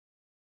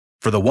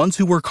For the ones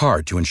who work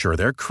hard to ensure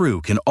their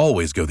crew can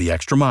always go the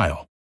extra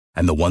mile,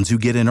 and the ones who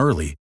get in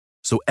early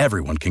so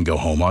everyone can go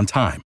home on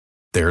time,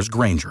 there's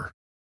Grainger,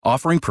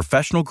 offering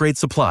professional-grade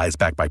supplies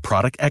backed by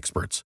product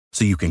experts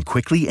so you can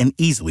quickly and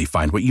easily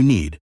find what you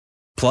need.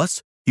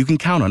 Plus, you can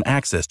count on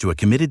access to a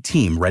committed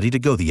team ready to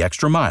go the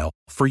extra mile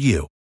for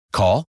you.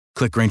 Call,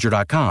 click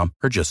Grainger.com,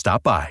 or just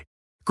stop by.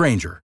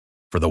 Grainger,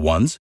 for the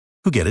ones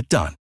who get it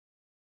done.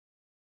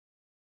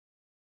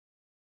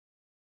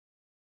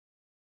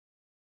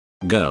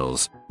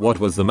 Girls, what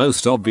was the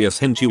most obvious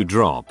hint you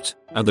dropped,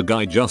 and the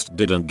guy just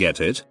didn't get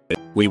it?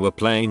 We were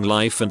playing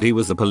life and he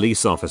was a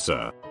police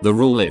officer. The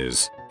rule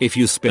is, if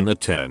you spin a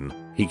 10,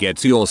 he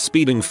gets your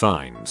speeding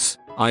fines.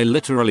 I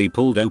literally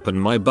pulled open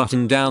my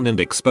button down and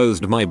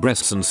exposed my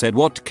breasts and said,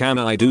 what can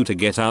I do to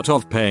get out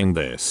of paying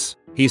this?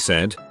 He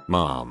said,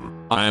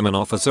 Mom, I am an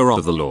officer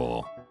of the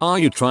law. Are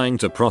you trying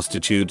to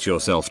prostitute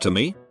yourself to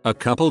me? A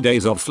couple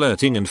days of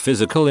flirting and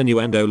physical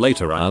innuendo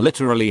later, I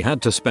literally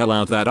had to spell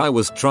out that I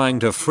was trying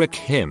to frick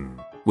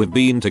him. We've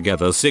been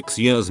together 6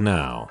 years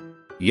now.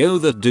 Yo,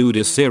 that dude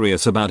is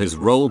serious about his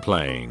role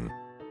playing.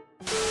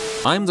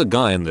 I'm the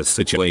guy in this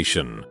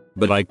situation,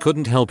 but I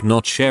couldn't help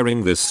not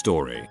sharing this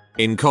story.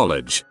 In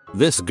college,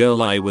 this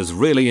girl I was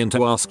really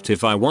into asked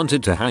if I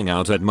wanted to hang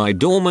out at my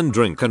dorm and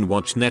drink and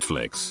watch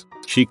Netflix.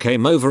 She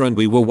came over and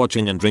we were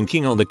watching and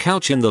drinking on the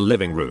couch in the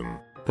living room.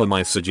 Per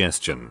my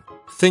suggestion.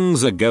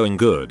 Things are going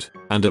good,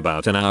 and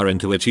about an hour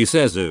into it she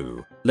says,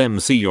 ooh, lem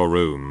see your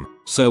room.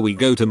 So we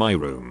go to my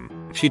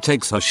room. She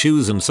takes her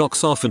shoes and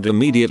socks off and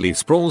immediately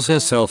sprawls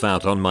herself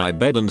out on my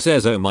bed and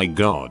says, oh my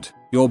god,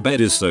 your bed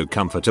is so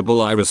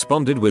comfortable. I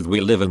responded with,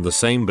 we live in the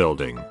same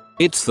building.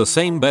 It's the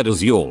same bed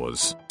as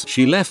yours.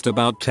 She left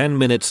about 10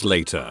 minutes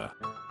later.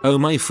 Oh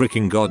my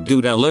freaking god,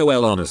 dude,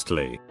 lol.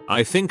 Honestly,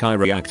 I think I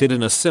reacted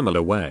in a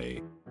similar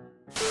way.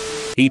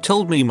 He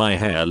told me my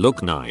hair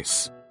looked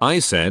nice. I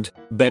said,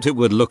 bet it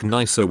would look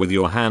nicer with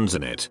your hands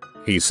in it.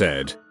 He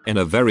said, in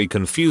a very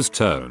confused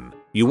tone,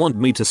 you want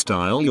me to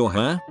style your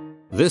hair?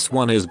 This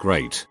one is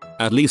great.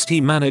 At least he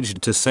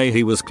managed to say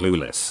he was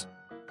clueless.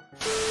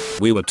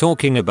 We were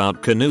talking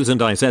about canoes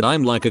and I said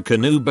I'm like a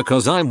canoe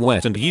because I'm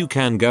wet and you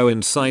can go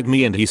inside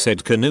me, and he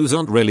said canoes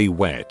aren't really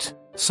wet.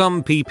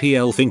 Some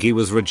PPL think he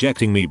was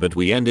rejecting me, but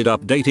we ended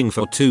up dating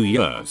for 2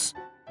 years.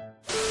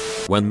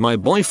 When my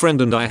boyfriend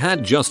and I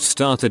had just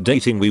started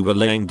dating, we were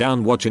laying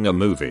down watching a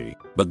movie,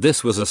 but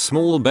this was a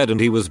small bed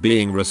and he was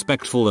being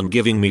respectful and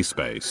giving me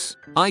space.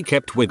 I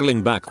kept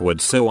wiggling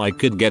backwards so I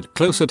could get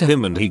closer to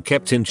him and he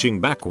kept inching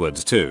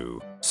backwards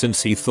too.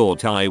 Since he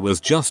thought I was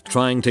just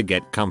trying to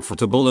get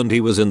comfortable and he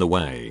was in the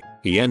way,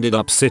 he ended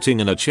up sitting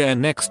in a chair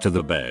next to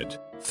the bed.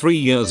 3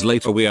 years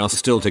later we are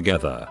still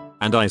together,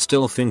 and I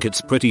still think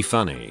it's pretty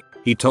funny.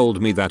 He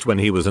told me that when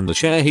he was in the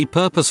chair he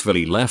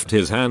purposefully left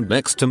his hand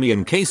next to me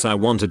in case I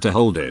wanted to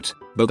hold it,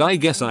 but I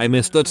guess I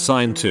missed that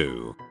sign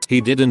too.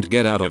 He didn't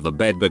get out of the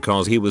bed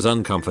because he was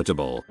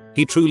uncomfortable.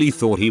 He truly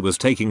thought he was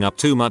taking up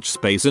too much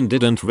space and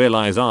didn't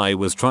realize I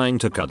was trying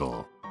to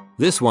cuddle.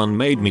 This one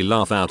made me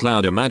laugh out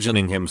loud.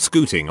 Imagining him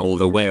scooting all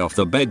the way off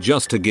the bed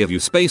just to give you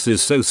space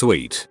is so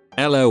sweet.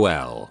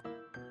 LOL.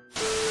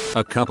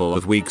 A couple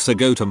of weeks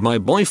ago, to my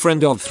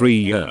boyfriend of 3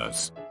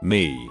 years,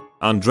 me,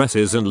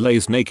 undresses and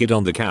lays naked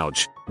on the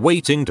couch,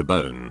 waiting to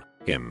bone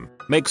him,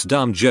 makes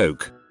dumb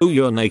joke, ooh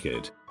you're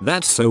naked,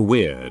 that's so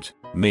weird,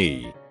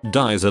 me,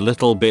 dies a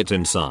little bit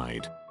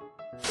inside.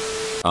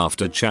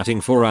 After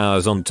chatting for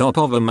hours on top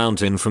of a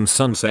mountain from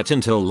sunset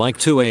until like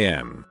 2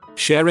 AM,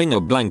 sharing a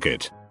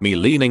blanket, me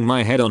leaning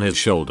my head on his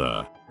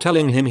shoulder,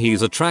 telling him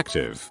he's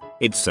attractive,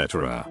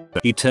 etc.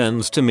 He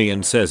turns to me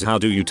and says, how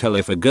do you tell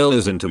if a girl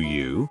is into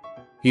you?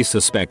 He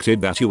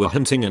suspected that you were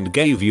hinting and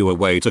gave you a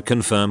way to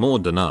confirm or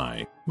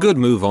deny. Good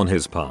move on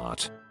his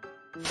part.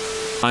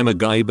 I'm a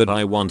guy, but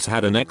I once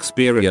had an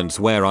experience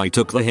where I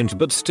took the hint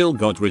but still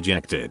got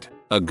rejected.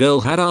 A girl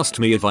had asked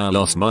me if I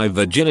lost my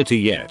virginity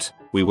yet.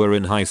 We were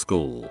in high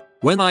school.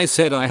 When I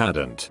said I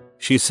hadn't,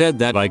 she said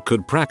that I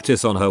could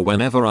practice on her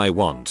whenever I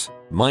want.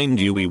 Mind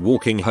you, we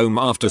walking home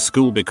after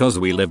school because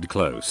we lived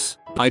close.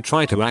 I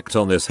try to act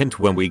on this hint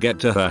when we get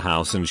to her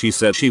house and she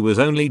said she was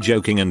only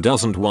joking and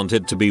doesn't want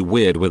it to be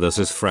weird with us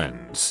as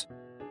friends.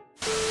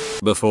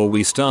 Before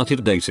we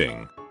started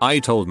dating, I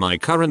told my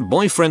current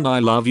boyfriend I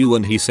love you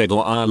and he said, oh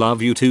I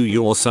love you too,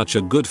 you're such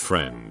a good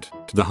friend.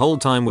 The whole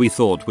time we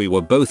thought we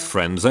were both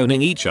friend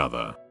zoning each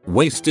other.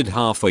 Wasted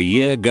half a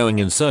year going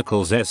in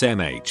circles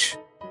SMH.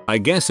 I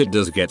guess it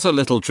does get a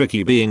little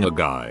tricky being a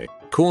guy,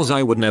 cause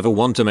I would never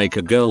want to make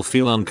a girl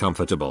feel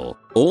uncomfortable,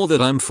 or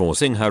that I'm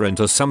forcing her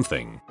into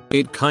something.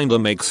 It kinda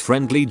makes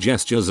friendly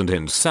gestures and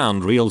hints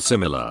sound real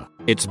similar.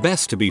 It's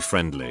best to be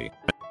friendly.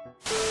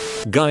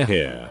 Guy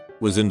here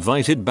was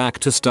invited back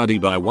to study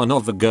by one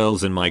of the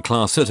girls in my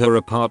class at her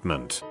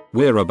apartment.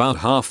 We're about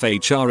half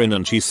HR in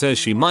and she says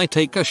she might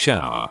take a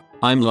shower.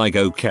 I'm like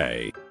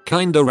okay,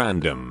 kinda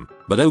random,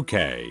 but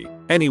okay.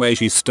 Anyway,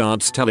 she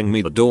starts telling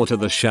me the door to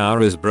the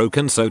shower is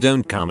broken so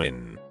don't come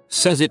in.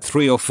 Says it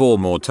 3 or 4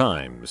 more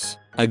times.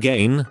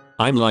 Again,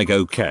 I'm like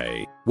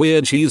okay.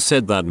 Weird she's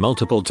said that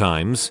multiple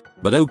times,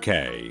 but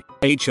okay.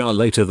 HR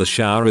later the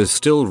shower is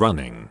still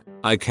running.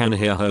 I can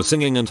hear her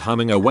singing and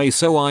humming away,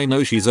 so I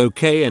know she's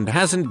okay and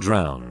hasn't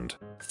drowned.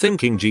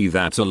 Thinking gee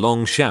that's a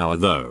long shower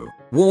though.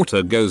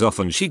 Water goes off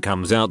and she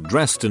comes out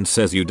dressed and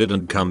says you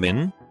didn't come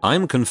in?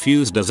 I'm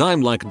confused as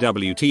I'm like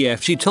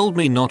WTF, she told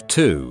me not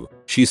to.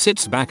 She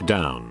sits back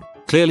down,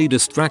 clearly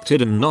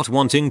distracted and not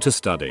wanting to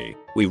study.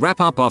 We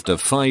wrap up after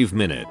 5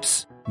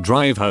 minutes.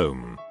 Drive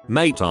home.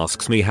 Mate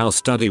asks me how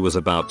study was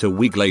about a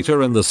week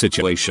later and the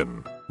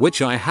situation,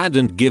 which I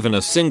hadn't given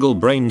a single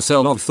brain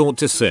cell of thought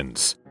to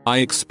since. I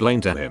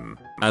explained to him.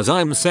 As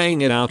I'm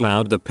saying it out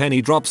loud the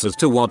penny drops as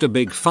to what a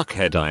big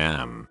fuckhead I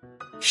am.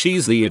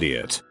 She's the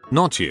idiot,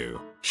 not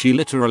you. She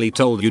literally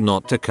told you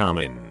not to come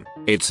in.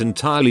 It's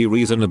entirely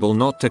reasonable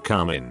not to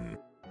come in.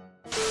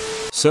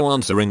 So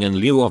answering in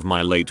lieu of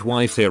my late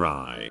wife here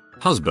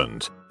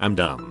husband, am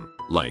dumb.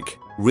 Like,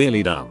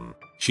 really dumb.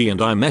 She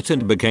and I met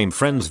and became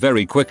friends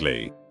very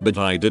quickly, but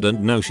I didn't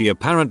know she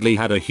apparently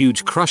had a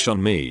huge crush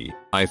on me.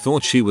 I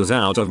thought she was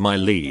out of my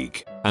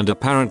league, and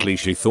apparently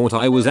she thought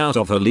I was out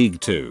of her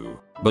league too.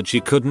 But she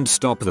couldn't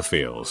stop the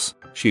feels.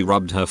 She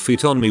rubbed her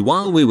feet on me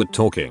while we were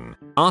talking,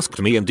 asked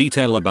me in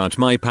detail about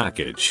my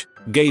package,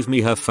 gave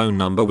me her phone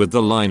number with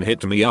the line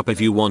hit me up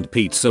if you want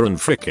pizza and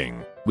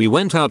fricking. We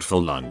went out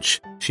for lunch.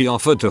 She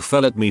offered to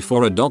fillet me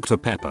for a Dr.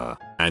 Pepper,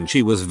 and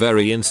she was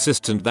very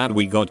insistent that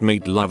we got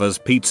meat lovers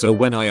pizza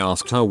when I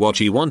asked her what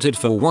she wanted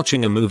for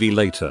watching a movie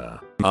later.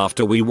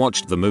 After we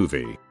watched the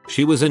movie,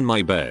 she was in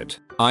my bed.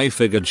 I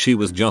figured she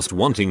was just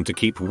wanting to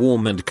keep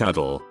warm and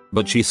cuddle,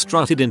 but she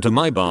strutted into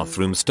my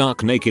bathroom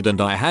stark naked and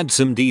I had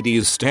some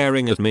DDs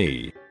staring at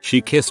me. She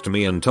kissed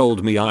me and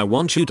told me I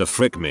want you to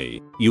frick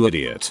me, you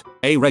idiot.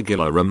 A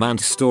regular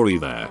romance story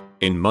there.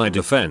 In my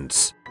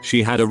defense,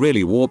 she had a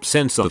really warped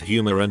sense of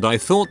humor and I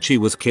thought she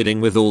was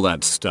kidding with all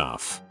that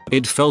stuff.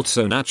 It felt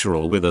so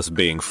natural with us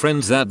being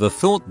friends that the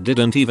thought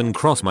didn't even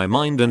cross my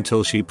mind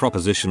until she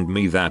propositioned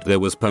me that there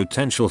was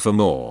potential for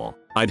more.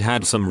 I'd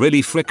had some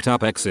really fricked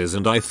up exes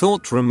and I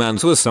thought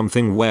romance was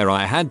something where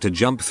I had to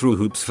jump through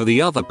hoops for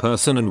the other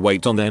person and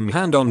wait on them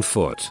hand on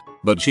foot.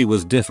 But she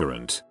was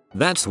different.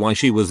 That's why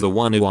she was the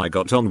one who I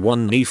got on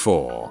one knee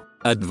for.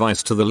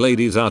 Advice to the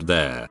ladies out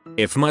there.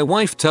 If my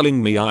wife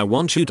telling me I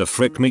want you to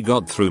frick me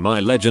got through my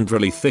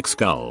legendarily thick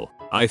skull,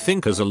 I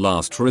think as a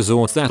last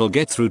resort that'll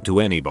get through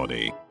to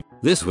anybody.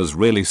 This was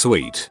really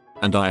sweet,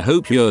 and I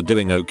hope you're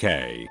doing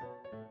okay.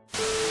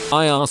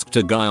 I asked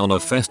a guy on a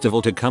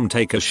festival to come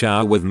take a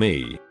shower with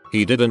me.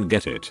 He didn't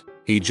get it.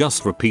 He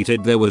just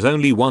repeated there was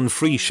only one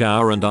free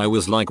shower and I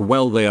was like,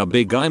 well they are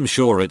big, I'm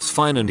sure it's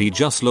fine, and he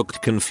just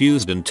looked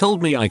confused and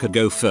told me I could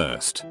go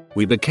first.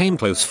 We became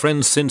close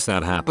friends since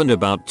that happened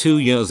about 2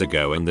 years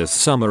ago, and this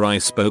summer I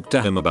spoke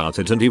to him about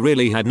it and he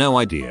really had no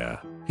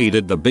idea. He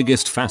did the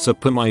biggest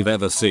facepalm I've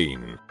ever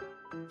seen.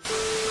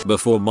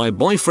 Before my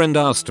boyfriend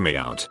asked me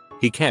out,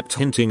 he kept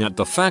hinting at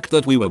the fact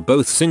that we were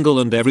both single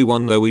and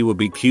everyone though we would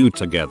be cute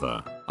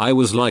together. I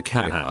was like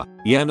haha,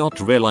 yeah, not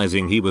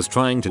realizing he was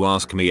trying to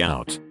ask me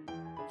out.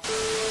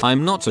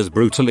 I'm not as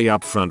brutally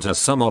upfront as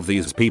some of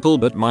these people,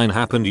 but mine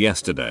happened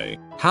yesterday.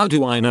 How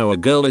do I know a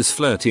girl is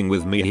flirting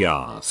with me, he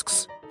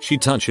asks. She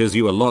touches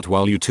you a lot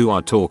while you two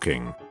are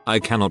talking. I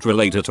cannot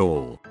relate at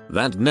all.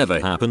 That never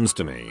happens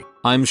to me.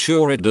 I'm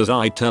sure it does,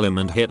 I tell him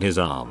and hit his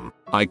arm.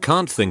 I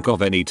can't think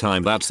of any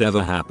time that's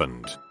ever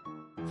happened.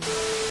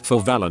 For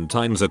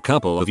Valentine's a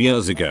couple of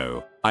years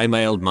ago, I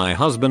mailed my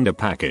husband a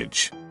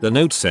package. The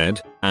note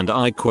said, and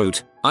I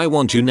quote, "I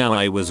want you now."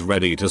 I was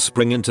ready to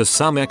spring into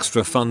some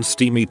extra fun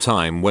steamy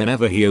time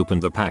whenever he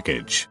opened the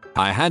package.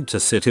 I had to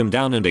sit him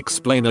down and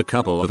explain a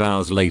couple of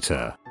hours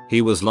later.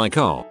 He was like,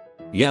 oh,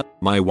 yeah,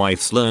 my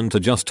wife's learned to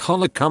just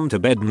holler come to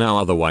bed now,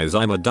 otherwise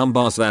I'm a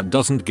dumbass that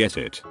doesn't get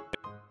it.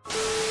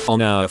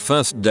 On our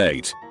first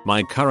date,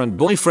 my current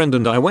boyfriend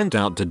and I went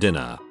out to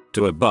dinner,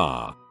 to a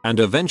bar, and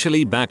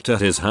eventually back to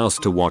his house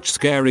to watch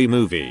scary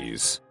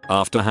movies.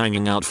 After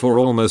hanging out for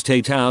almost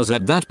 8 hours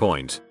at that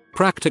point,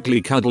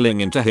 practically cuddling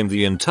into him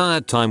the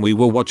entire time we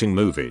were watching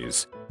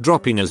movies,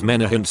 dropping as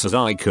many hints as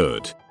I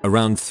could,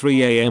 around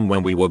 3 AM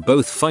when we were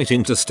both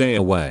fighting to stay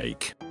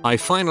awake, I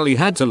finally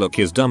had to look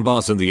his dumb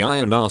ass in the eye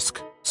and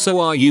ask, "So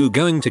are you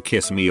going to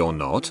kiss me or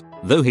not?"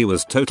 Though he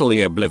was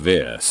totally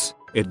oblivious,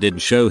 it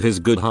did show his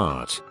good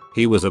heart.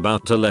 He was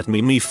about to let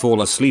me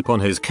fall asleep on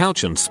his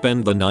couch and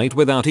spend the night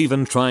without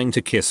even trying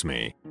to kiss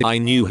me. I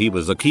knew he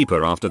was a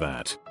keeper after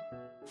that.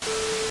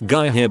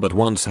 Guy here, but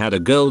once had a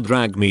girl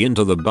drag me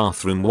into the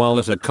bathroom while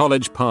at a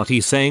college party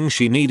saying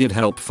she needed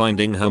help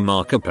finding her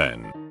marker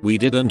pen. We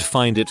didn't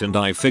find it and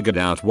I figured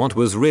out what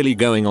was really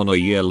going on a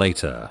year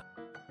later.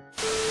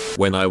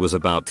 When I was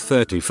about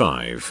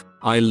 35,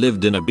 I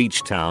lived in a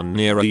beach town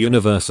near a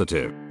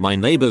university. My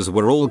neighbors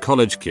were all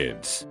college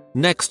kids.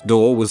 Next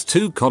door was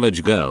 2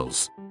 college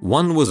girls.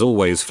 One was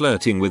always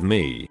flirting with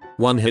me.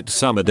 One hit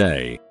summer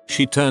day,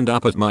 she turned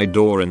up at my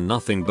door in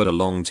nothing but a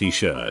long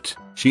t-shirt.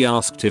 She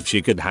asked if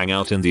she could hang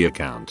out in the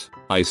account.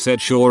 I said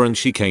sure, and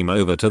she came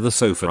over to the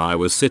sofa I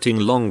was sitting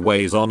long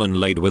ways on and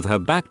laid with her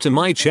back to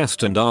my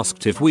chest and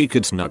asked if we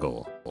could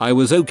snuggle. I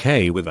was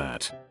okay with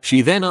that.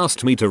 She then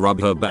asked me to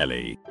rub her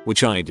belly,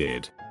 which I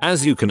did.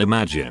 As you can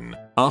imagine,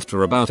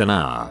 after about an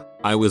hour,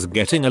 I was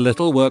getting a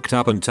little worked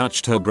up and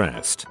touched her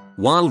breast.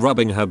 While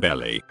rubbing her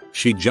belly,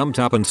 she jumped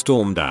up and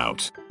stormed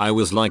out. I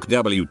was like,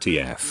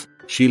 WTF.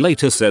 She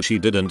later said she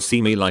didn't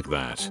see me like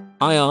that.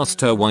 I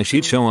asked her why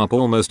she'd show up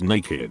almost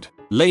naked,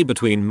 lay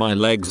between my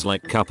legs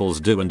like couples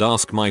do, and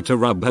ask me to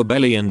rub her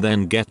belly and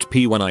then get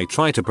pee when I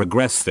try to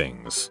progress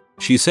things.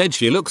 She said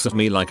she looks at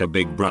me like a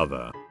big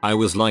brother. I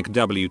was like,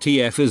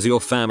 WTF is your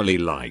family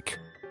like?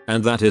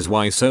 And that is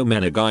why so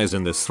many guys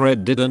in this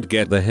thread didn't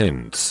get the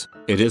hints.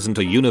 It isn't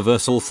a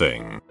universal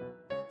thing.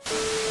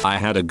 I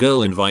had a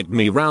girl invite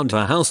me round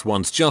her house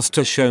once just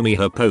to show me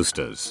her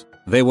posters.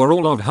 They were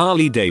all of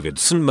Harley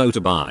Davidson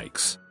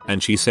motorbikes,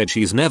 and she said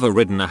she's never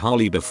ridden a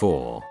Harley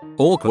before.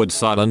 Awkward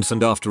silence,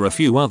 and after a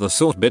few other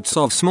bits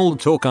of small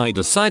talk I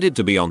decided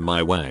to be on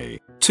my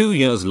way. 2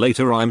 years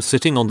later I'm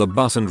sitting on the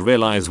bus and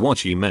realize what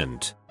she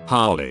meant.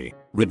 Harley.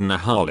 Ridden a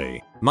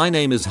Harley. My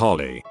name is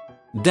Holly.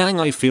 Dang,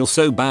 I feel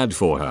so bad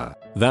for her.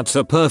 That's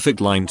a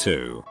perfect line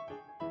too.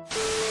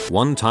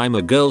 One time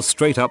a girl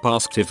straight up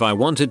asked if I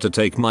wanted to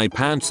take my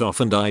pants off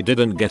and I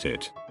didn't get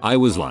it. I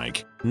was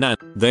like, nah,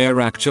 they're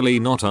actually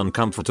not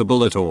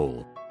uncomfortable at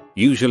all.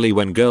 Usually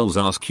when girls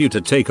ask you to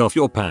take off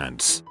your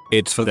pants,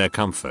 it's for their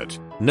comfort.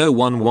 No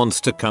one wants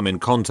to come in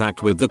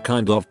contact with the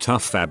kind of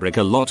tough fabric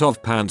a lot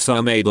of pants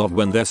are made of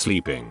when they're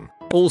sleeping.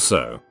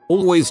 Also,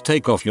 always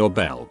take off your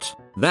belt.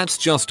 That's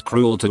just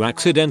cruel to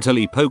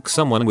accidentally poke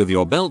someone with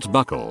your belt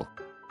buckle.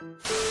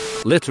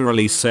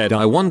 Literally said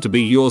I want to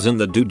be yours, and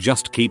the dude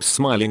just keeps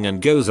smiling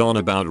and goes on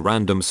about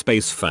random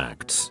space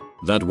facts.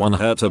 That one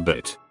hurt a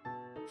bit.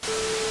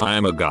 I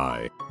am a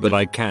guy, but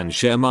I can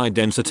share my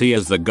identity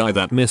as the guy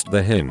that missed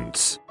the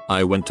hints.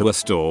 I went to a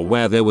store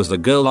where there was a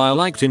girl I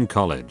liked in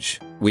college.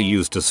 We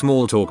used to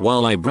small talk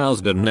while I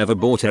browsed and never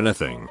bought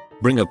anything.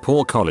 Bring a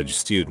poor college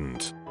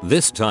student.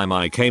 This time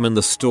I came in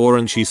the store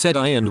and she said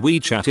and we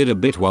chatted a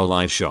bit while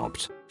I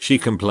shopped. She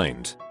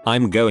complained,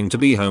 I'm going to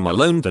be home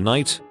alone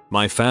tonight.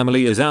 My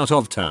family is out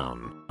of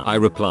town. I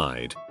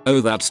replied,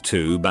 oh, that's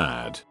too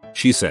bad.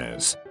 She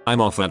says,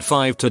 I'm off at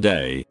 5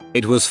 today.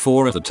 It was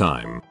 4 at the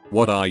time.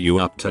 What are you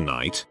up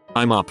tonight?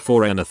 I'm up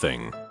for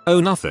anything. Oh,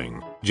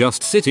 nothing.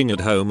 Just sitting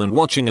at home and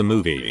watching a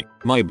movie.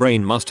 My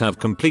brain must have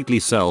completely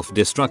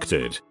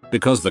self-destructed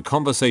because the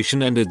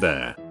conversation ended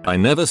there. I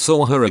never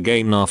saw her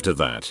again after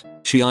that.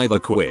 She either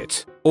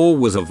quit or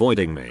was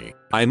avoiding me.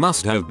 I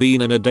must have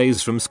been in a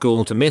daze from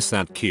school to miss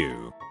that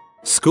cue.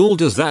 School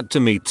does that to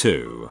me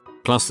too.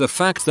 Plus the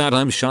fact that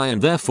I'm shy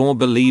and therefore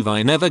believe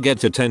I never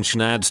get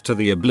attention adds to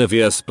the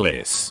oblivious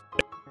bliss.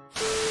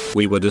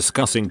 We were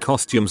discussing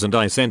costumes and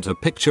I sent a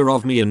picture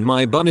of me in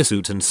my bunny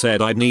suit and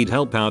said I'd need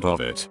help out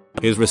of it.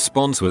 His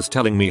response was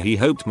telling me he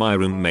hoped my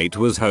roommate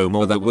was home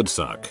or that would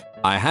suck.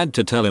 I had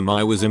to tell him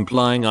I was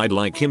implying I'd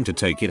like him to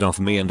take it off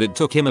me, and it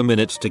took him a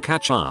minute to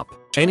catch up.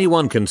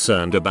 Anyone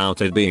concerned about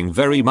it being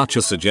very much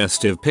a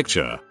suggestive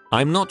picture?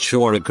 I'm not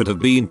sure it could have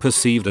been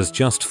perceived as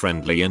just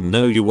friendly, and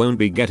no, you won't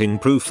be getting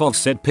proof of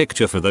said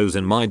picture for those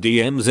in my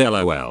DMs,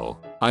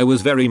 lol. I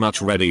was very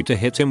much ready to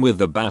hit him with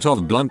the bat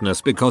of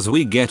bluntness because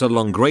we get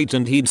along great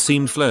and he'd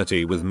seemed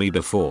flirty with me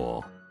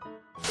before.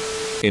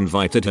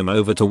 Invited him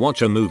over to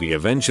watch a movie,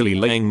 eventually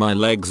laying my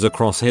legs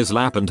across his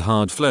lap and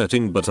hard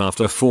flirting, but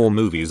after 4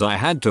 movies I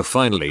had to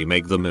finally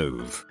make the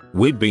move.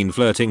 We'd been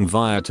flirting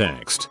via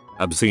text,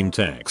 obscene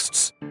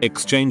texts,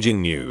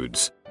 exchanging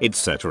nudes,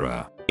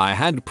 etc. I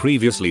had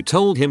previously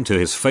told him to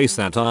his face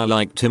that I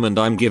liked him and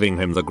I'm giving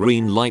him the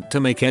green light to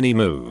make any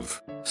move.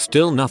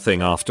 Still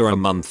nothing after a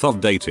month of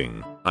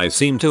dating. I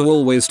seem to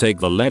always take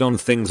the lead on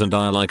things and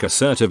I like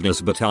assertiveness,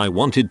 but I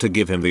wanted to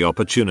give him the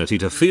opportunity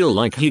to feel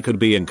like he could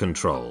be in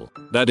control.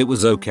 That it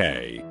was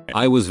okay.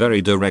 I was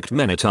very direct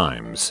many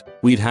times.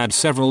 We'd had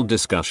several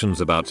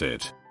discussions about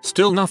it.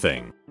 Still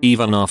nothing.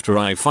 Even after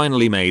I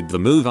finally made the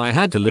move I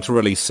had to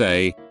literally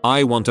say,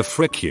 I want to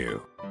frick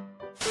you.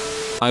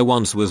 I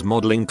once was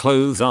modeling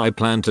clothes I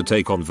planned to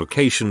take on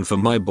vacation for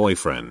my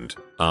boyfriend.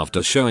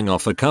 After showing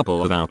off a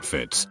couple of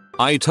outfits,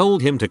 I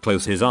told him to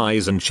close his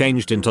eyes and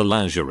changed into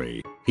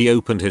lingerie. He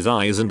opened his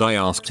eyes and I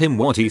asked him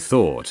what he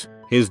thought.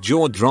 His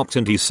jaw dropped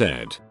and he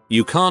said,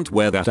 you can't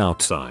wear that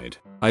outside.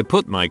 I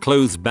put my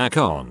clothes back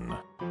on.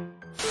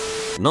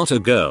 Not a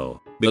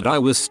girl, but I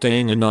was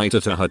staying a night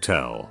at a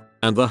hotel,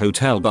 and the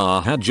hotel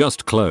bar had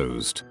just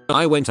closed.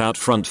 I went out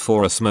front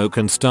for a smoke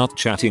and start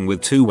chatting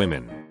with 2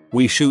 women.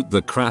 We shoot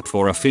the crap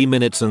for a few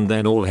minutes and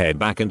then all head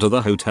back into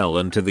the hotel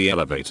and to the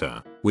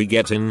elevator. We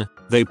get in,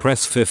 they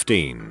press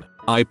 15,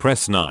 I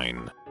press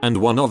 9, and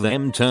one of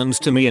them turns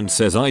to me and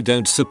says, I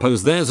don't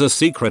suppose there's a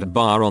secret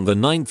bar on the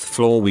 9th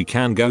floor we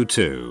can go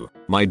to?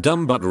 My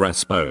dumb butt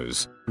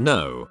responds,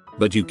 no,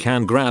 but you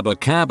can grab a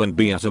cab and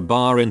be at a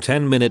bar in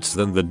 10 minutes.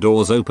 Then the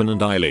doors open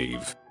and I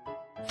leave.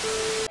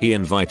 He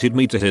invited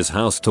me to his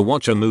house to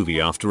watch a movie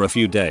after a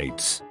few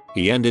dates.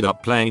 He ended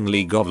up playing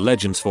League of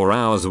Legends for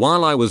hours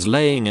while I was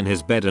laying in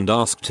his bed and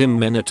asked him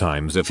many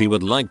times if he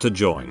would like to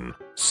join.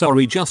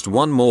 Sorry, just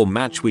one more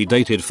match. We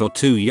dated for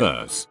 2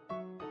 years.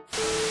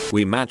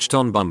 We matched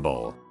on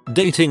Bumble,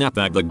 dating app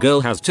that the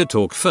girl has to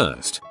talk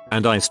first,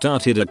 and I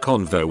started a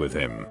convo with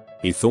him.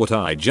 He thought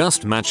I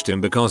just matched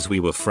him because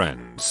we were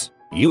friends.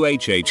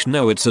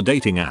 No, it's a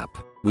dating app.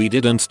 We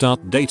didn't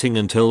start dating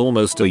until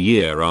almost a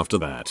year after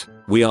that.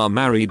 We are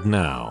married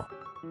now.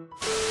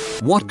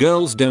 What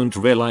girls don't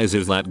realize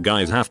is that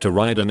guys have to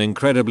ride an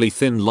incredibly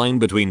thin line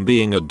between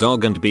being a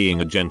dog and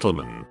being a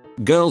gentleman.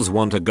 Girls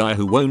want a guy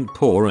who won't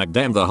pour at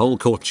them the whole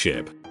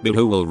courtship, but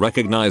who will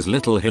recognize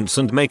little hints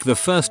and make the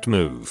first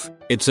move.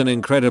 It's an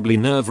incredibly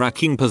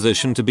nerve-wracking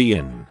position to be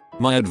in.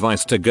 My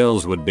advice to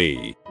girls would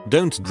be,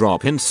 don't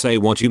drop hints, say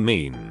what you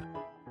mean.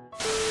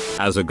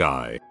 As a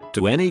guy,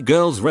 to any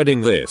girls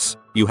reading this,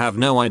 you have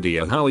no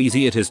idea how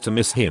easy it is to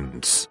miss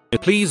hints.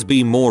 Please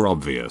be more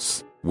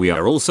obvious. We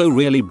are also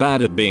really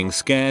bad at being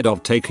scared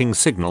of taking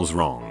signals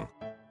wrong.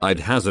 I'd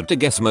hazard to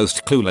guess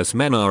most clueless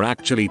men are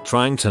actually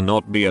trying to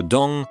not be a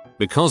dong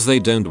because they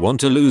don't want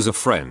to lose a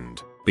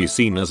friend, be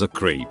seen as a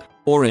creep,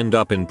 or end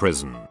up in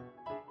prison.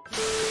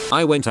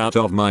 I went out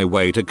of my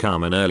way to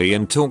come in early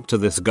and talk to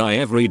this guy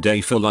every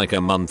day for like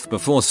a month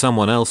before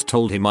someone else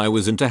told him I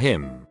was into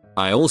him.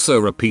 I also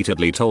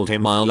repeatedly told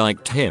him I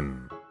liked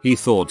him. He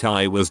thought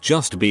I was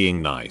just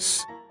being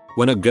nice.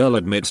 When a girl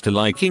admits to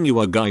liking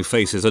you, a guy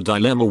faces a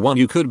dilemma. 1,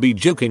 you could be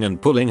joking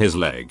and pulling his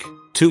leg.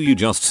 2, you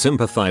just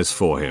sympathize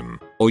for him,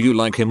 or you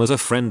like him as a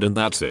friend and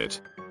that's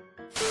it.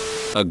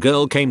 A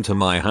girl came to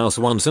my house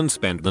once and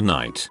spent the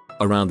night.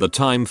 Around the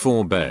time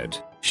for bed,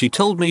 she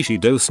told me she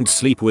doesn't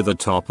sleep with a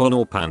top on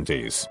or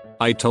panties.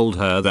 I told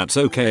her that's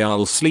okay,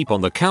 I'll sleep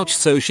on the couch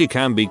so she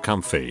can be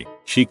comfy.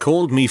 She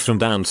called me from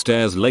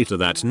downstairs later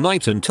that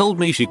night and told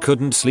me she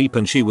couldn't sleep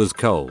and she was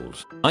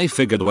cold. I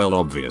figured, well,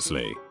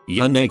 obviously,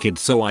 you're naked,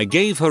 so I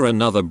gave her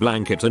another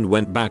blanket and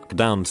went back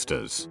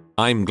downstairs.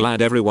 I'm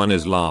glad everyone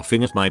is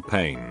laughing at my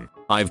pain.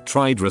 I've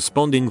tried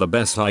responding the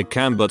best I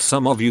can, but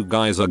some of you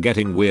guys are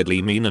getting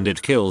weirdly mean and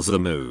it kills the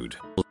mood.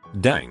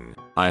 Dang,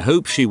 I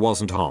hope she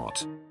wasn't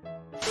hot.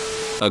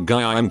 A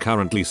guy I'm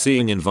currently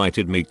seeing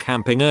invited me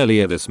camping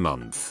earlier this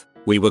month.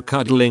 We were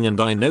cuddling and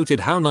I noted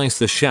how nice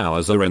the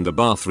showers are in the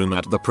bathroom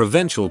at the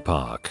Provincial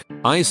Park.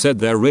 I said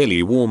they're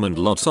really warm and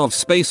lots of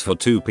space for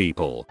 2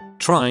 people,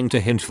 trying to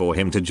hint for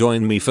him to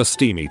join me for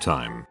steamy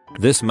time.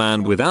 This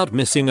man, without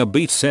missing a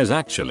beat, says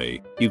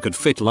actually, you could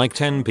fit like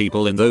 10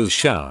 people in those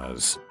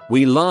showers.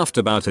 We laughed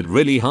about it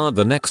really hard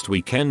the next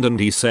weekend and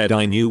he said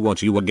I knew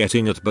what you were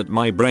getting at, but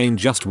my brain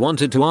just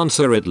wanted to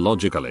answer it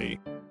logically.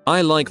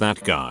 I like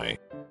that guy.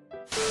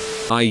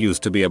 I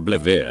used to be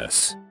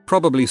oblivious,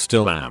 probably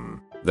still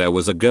am. There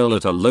was a girl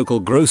at a local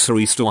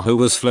grocery store who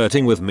was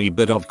flirting with me,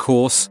 but of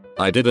course,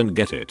 I didn't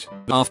get it.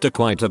 After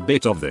quite a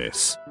bit of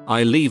this,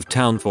 I leave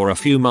town for a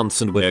few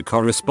months and we're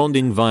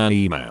corresponding via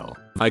email.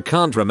 I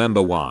can't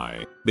remember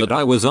why, but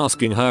I was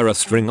asking her a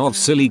string of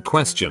silly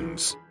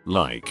questions,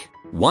 like,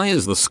 why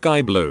is the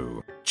sky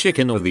blue?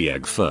 Chicken or the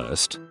egg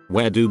first?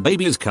 Where do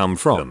babies come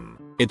from?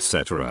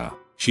 Etc.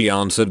 She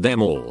answered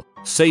them all,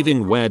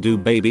 saving where do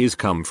babies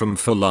come from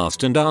for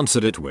last and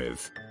answered it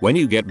with, when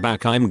you get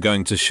back I'm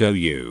going to show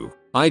you.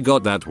 I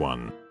got that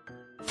one.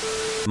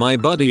 My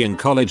buddy in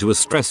college was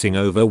stressing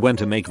over when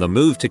to make the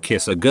move to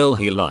kiss a girl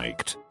he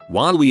liked.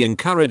 While we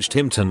encouraged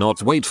him to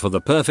not wait for the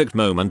perfect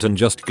moment and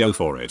just go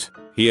for it,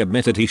 he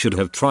admitted he should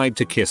have tried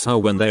to kiss her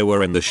when they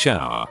were in the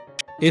shower.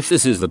 If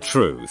this is the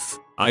truth,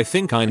 I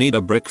think I need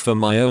a brick for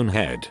my own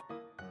head.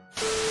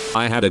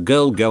 I had a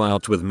girl go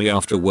out with me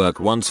after work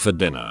once for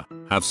dinner,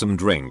 have some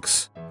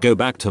drinks, go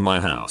back to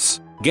my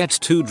house, get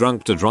too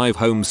drunk to drive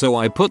home, so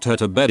I put her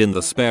to bed in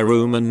the spare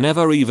room and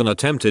never even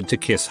attempted to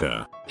kiss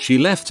her. She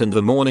left in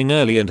the morning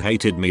early and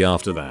hated me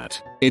after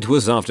that. It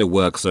was after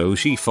work, so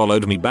she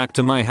followed me back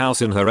to my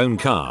house in her own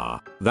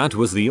car. That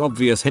was the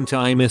obvious hint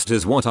I missed,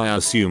 is what I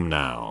assume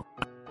now.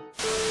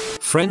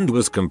 Friend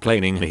was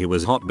complaining he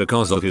was hot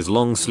because of his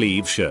long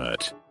sleeve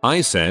shirt.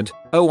 I said,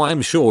 oh,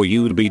 I'm sure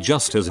you'd be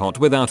just as hot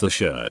without a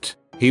shirt.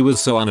 He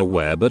was so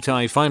unaware, but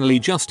I finally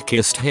just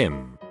kissed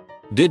him.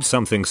 Did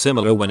something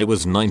similar when it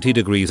was 90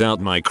 degrees out.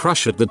 My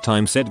crush at the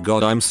time said,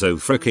 God, I'm so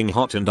freaking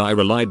hot, and I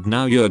relied,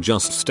 now you're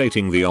just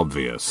stating the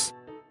obvious.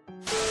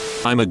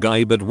 I'm a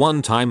guy, but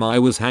one time I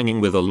was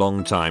hanging with a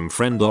longtime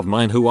friend of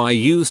mine who I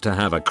used to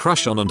have a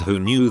crush on and who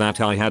knew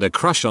that I had a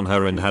crush on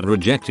her and had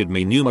rejected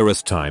me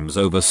numerous times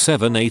over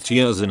 7-8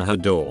 years in her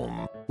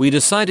dorm. We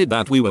decided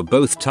that we were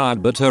both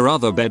tired, but her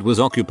other bed was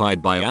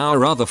occupied by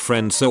our other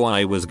friend, so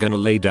I was gonna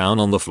lay down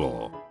on the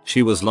floor.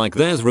 She was like,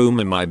 there's room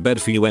in my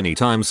bed for you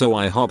anytime, so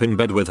I hop in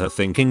bed with her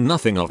thinking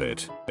nothing of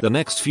it. The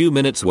next few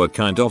minutes were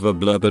kind of a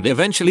blur, but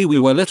eventually we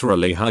were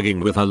literally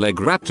hugging with her leg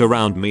wrapped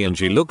around me, and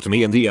she looked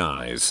me in the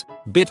eyes,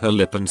 bit her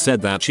lip and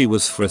said that she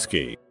was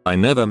frisky. I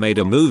never made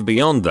a move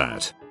beyond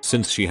that,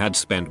 since she had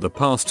spent the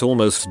past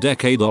almost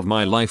decade of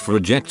my life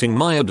rejecting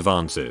my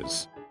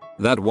advances.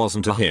 That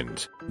wasn't a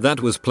hint.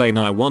 That was plain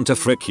I want to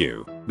frick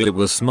you. But it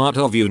was smart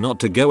of you not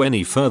to go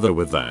any further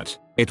with that.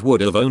 It would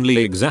have only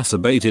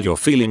exacerbated your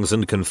feelings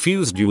and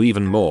confused you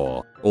even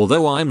more.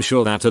 Although I'm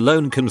sure that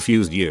alone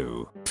confused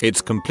you. It's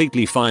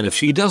completely fine if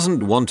she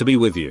doesn't want to be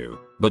with you.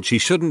 But she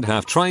shouldn't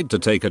have tried to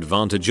take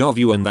advantage of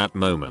you in that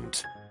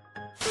moment.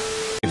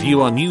 If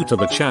you are new to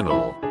the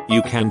channel,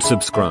 you can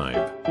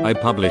subscribe. I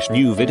publish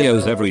new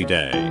videos every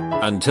day.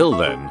 Until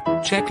then,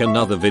 check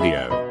another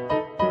video.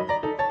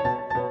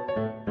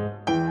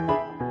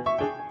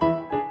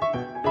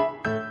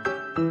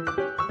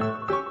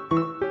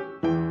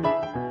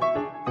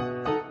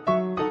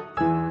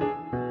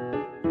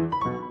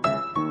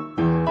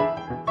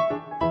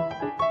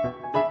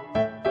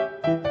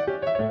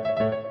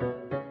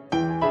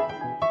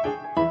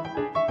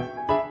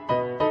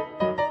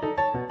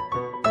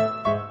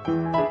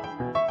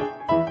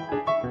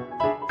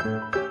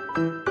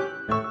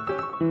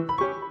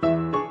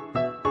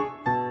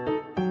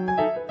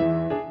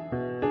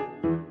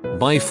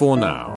 Bye for now.